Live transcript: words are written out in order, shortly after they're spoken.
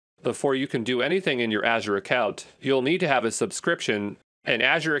Before you can do anything in your Azure account, you'll need to have a subscription. An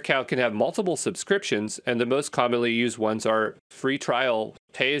Azure account can have multiple subscriptions, and the most commonly used ones are free trial,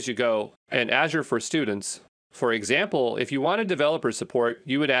 pay-as-you-go, and Azure for Students. For example, if you wanted developer support,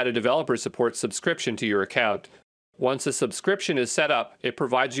 you would add a developer support subscription to your account. Once a subscription is set up, it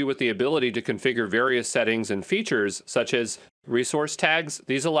provides you with the ability to configure various settings and features, such as resource tags.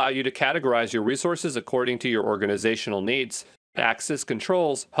 These allow you to categorize your resources according to your organizational needs. Access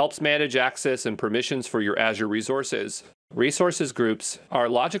controls helps manage access and permissions for your Azure resources. Resources groups are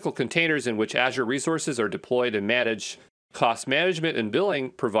logical containers in which Azure resources are deployed and managed. Cost management and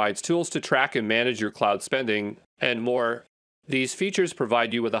billing provides tools to track and manage your cloud spending, and more. These features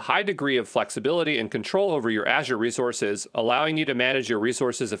provide you with a high degree of flexibility and control over your Azure resources, allowing you to manage your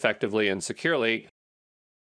resources effectively and securely.